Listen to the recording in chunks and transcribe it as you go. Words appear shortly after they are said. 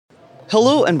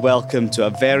Hello and welcome to a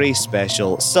very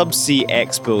special Subsea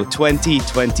Expo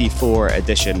 2024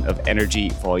 edition of Energy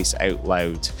Voice Out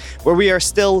Loud, where we are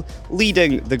still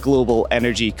leading the global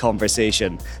energy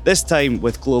conversation, this time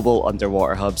with Global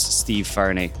Underwater Hub's Steve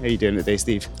Fernie. How are you doing today,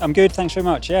 Steve? I'm good, thanks very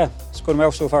much. Yeah, it's going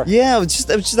well so far. Yeah, I was just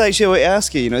actually about to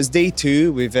ask you, it's day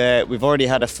two. We've already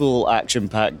had a full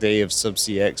action-packed day of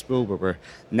Subsea Expo where we're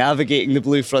navigating the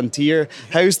blue frontier.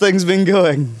 How's things been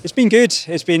going? It's been good.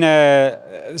 It's been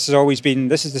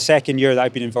this is the second year that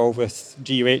I've been involved with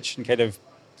GUH and kind of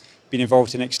been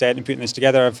involved to an extent in putting this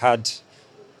together. I've had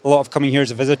a lot of coming here as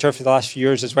a visitor for the last few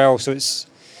years as well, so it's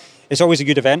always a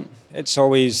good event. There's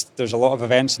a lot of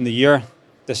events in the year.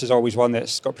 This is always one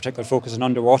that's got particular focus on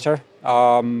underwater,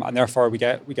 and therefore we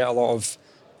get a lot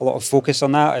of focus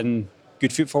on that and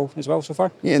good footfall as well so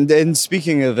far. Yeah, and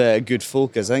speaking of good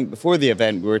focus, I think before the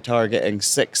event we were targeting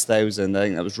 6,000. I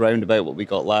think that was round about what we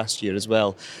got last year as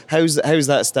well. How's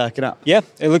that stacking up? Yeah,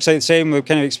 it looks like the same. We're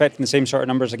kind of expecting the same sort of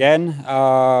numbers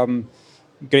again.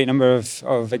 Great number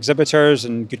of exhibitors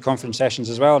and good conference sessions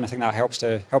as well, and I think that helps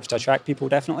to attract people,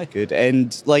 definitely. Good.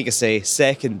 And like I say,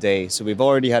 second day, so we've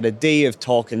already had a day of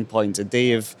talking points, a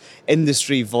day of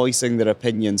industry voicing their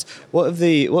opinions. What have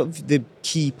the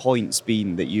key points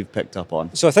been that you've picked up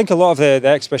on? So I think a lot of the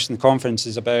exhibition and conference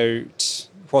is about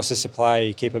what's the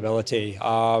supply capability.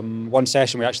 One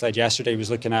session we actually had yesterday was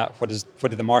looking at what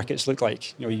do the markets look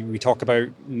like. We talk about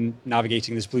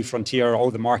navigating this blue frontier,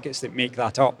 all the markets that make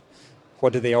that up.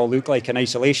 What do they all look like in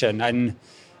isolation? And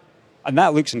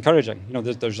that looks encouraging.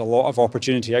 There's a lot of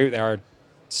opportunity out there.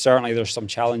 Certainly there's some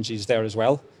challenges there as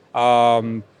well.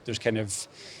 There's kind of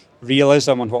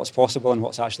realism on what's possible and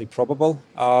what's actually probable.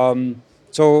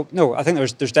 So I think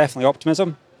there's definitely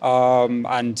optimism.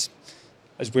 And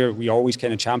as we always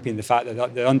kind of champion the fact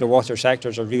that the underwater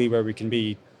sectors are really where we can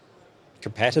be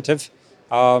competitive.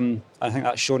 I think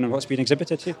that's shown in what's been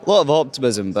exhibited here. A lot of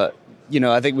optimism, but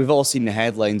I think we've all seen the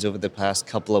headlines over the past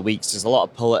couple of weeks. There's a lot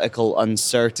of political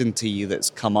uncertainty that's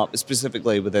come up,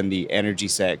 specifically within the energy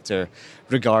sector,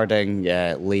 regarding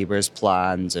Labour's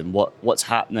plans and what's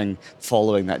happening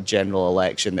following that general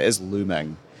election that is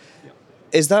looming. Yeah.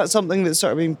 Is that something that's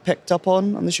sort of being picked up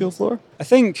on the show floor? I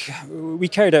think we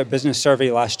carried out a business survey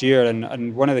last year,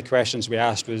 and one of the questions we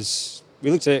asked was,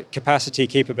 we looked at capacity,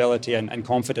 capability, and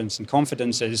confidence. And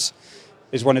confidence is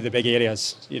one of the big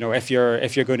areas. If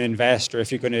you're going to invest or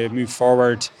if you're going to move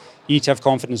forward, you need to have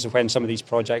confidence of when some of these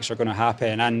projects are going to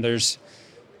happen. And there's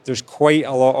quite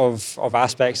a lot of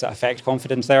aspects that affect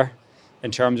confidence there, in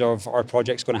terms of, are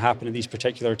projects going to happen at these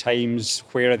particular times?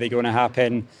 Where are they going to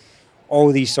happen?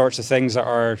 All these sorts of things that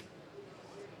are,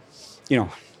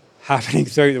 happening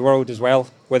throughout the world as well,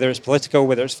 whether it's political,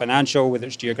 whether it's financial, whether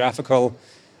it's geographical,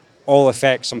 all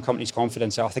affects some companies'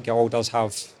 confidence. I think it all does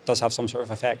have some sort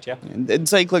of effect, yeah. And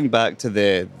cycling back to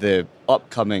the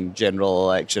upcoming general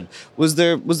election, was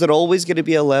there always going to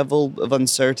be a level of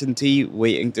uncertainty,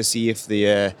 waiting to see if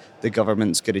the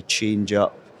government's going to change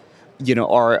up,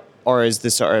 or is the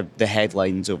sort of the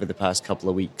headlines over the past couple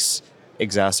of weeks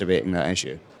exacerbating that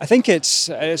issue? I think it's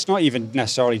not even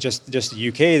necessarily just the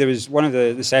UK. There was one of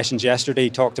the sessions yesterday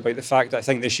talked about the fact that I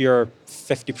think this year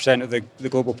 50% of the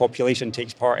global population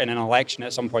takes part in an election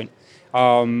at some point.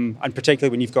 And particularly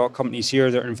when you've got companies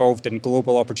here that are involved in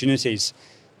global opportunities,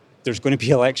 there's going to be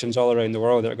elections all around the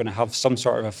world that are going to have some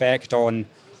sort of effect on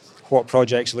what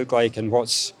projects look like and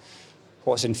what's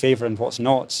in favour and what's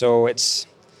not. So I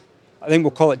think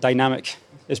we'll call it dynamic.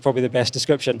 Is probably the best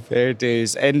description. Fair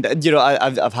dues. And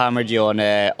I've hammered you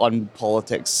on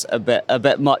politics a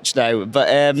bit much now, but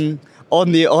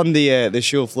on the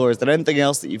show floor, is there anything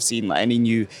else that you've seen, like any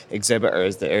new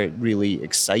exhibitors that are really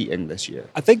exciting this year?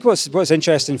 I think what's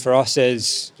interesting for us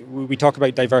is we talk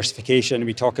about diversification,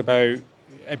 we talk about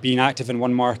being active in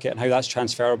one market and how that's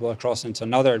transferable across into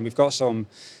another, and we've got some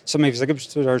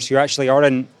exhibitors who actually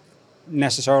aren't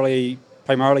necessarily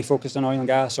primarily focused on oil and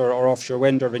gas or offshore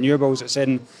wind or renewables. It's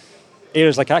in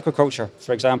areas like aquaculture,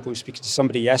 for example. Speaking to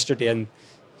somebody yesterday, and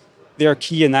they're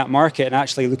key in that market and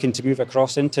actually looking to move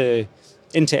across into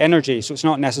energy. So it's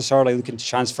not necessarily looking to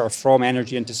transfer from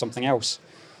energy into something else.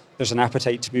 There's an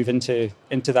appetite to move into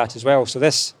that as well. So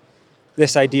this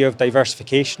idea of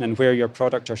diversification and where your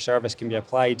product or service can be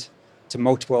applied to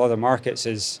multiple other markets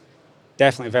is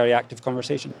definitely a very active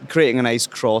conversation. Creating a nice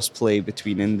cross-play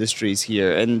between industries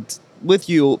here. And with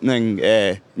you opening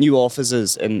new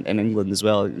offices in England as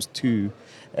well, it was 2,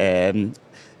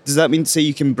 does that mean to say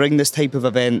you can bring this type of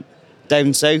event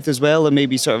down south as well, and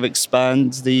maybe sort of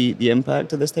expand the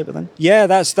impact of this type of thing? Yeah,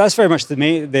 that's very much the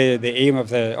aim of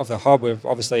the hub. We've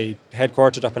obviously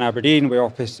headquartered up in Aberdeen. We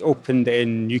opened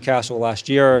in Newcastle last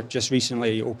year. Just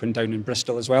recently opened down in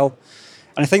Bristol as well.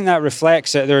 And I think that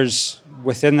reflects that there's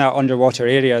within that underwater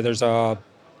area there's a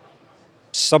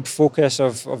sub-focus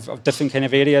of different kind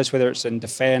of areas, whether it's in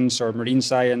defence or marine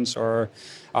science or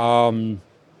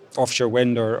offshore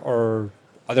wind or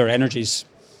other energies,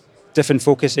 different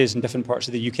focuses in different parts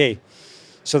of the UK.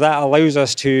 So that allows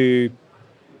us to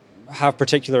have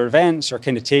particular events or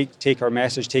kind of take our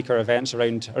message, take our events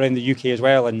around the UK as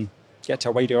well and get to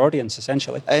a wider audience,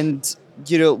 essentially. And,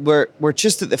 you know, we're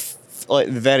just at the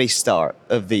very start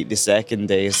of the second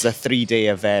day. It's a 3-day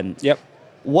event. Yep.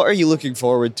 What are you looking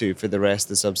forward to for the rest of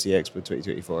the Subsea Expo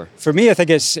 2024? For me, I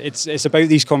think it's about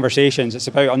these conversations. It's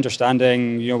about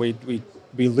understanding. You know,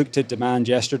 we looked at demand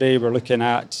yesterday. We're looking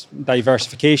at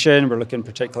diversification. We're looking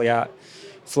particularly at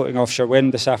floating offshore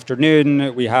wind this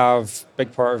afternoon. We have a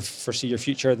big part of Foresee Your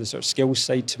Future, the sort of skills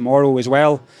side tomorrow as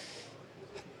well.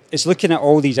 It's looking at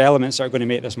all these elements that are going to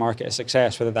make this market a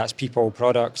success, whether that's people,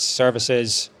 products,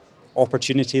 services,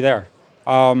 opportunity there.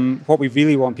 What we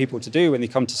really want people to do when they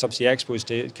come to Subsea Expo is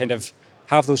to kind of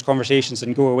have those conversations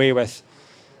and go away with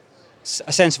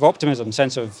a sense of optimism,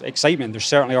 sense of excitement. There's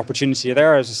certainly opportunity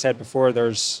there. As I said before,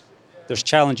 there's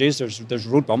challenges, there's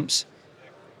road bumps,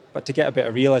 but to get a bit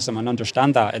of realism and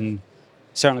understand that and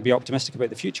certainly be optimistic about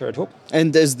the future, I'd hope.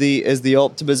 And is the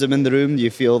optimism in the room? Do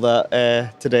you feel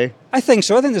that today? I think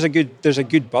so. I think there's a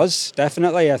good buzz,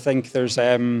 definitely. I think there's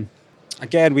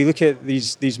again, we look at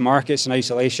these markets in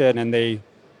isolation, and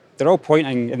they're all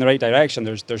pointing in the right direction.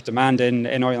 There's demand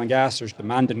in oil and gas. There's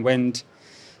demand in wind,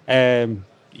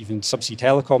 even subsea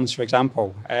telecoms, for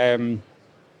example.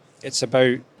 It's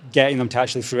about getting them to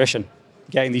actually fruition,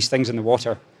 getting these things in the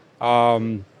water,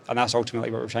 and that's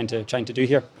ultimately what we're trying to do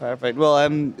here. Perfect. Well,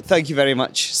 thank you very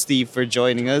much, Steve, for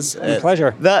joining us. My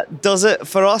pleasure. That does it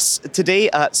for us today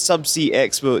at Subsea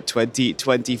Expo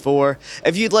 2024.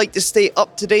 If you'd like to stay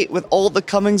up to date with all the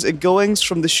comings and goings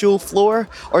from the show floor,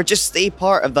 or just stay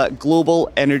part of that global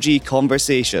energy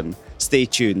conversation, stay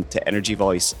tuned to Energy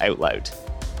Voice Out Loud.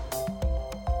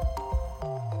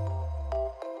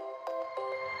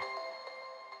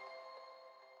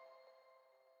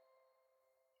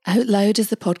 Out Loud is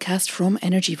the podcast from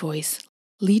Energy Voice,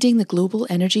 leading the global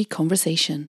energy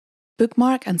conversation.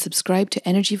 Bookmark and subscribe to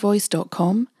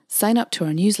energyvoice.com, sign up to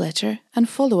our newsletter, and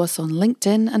follow us on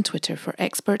LinkedIn and Twitter for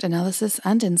expert analysis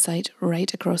and insight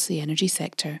right across the energy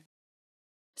sector.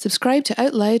 Subscribe to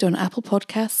Out Loud on Apple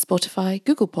Podcasts, Spotify,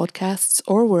 Google Podcasts,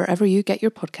 or wherever you get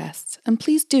your podcasts, and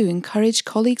please do encourage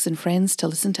colleagues and friends to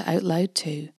listen to Out Loud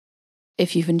too.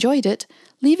 If you've enjoyed it,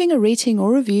 leaving a rating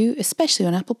or review, especially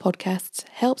on Apple Podcasts,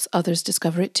 helps others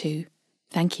discover it too.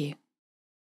 Thank you.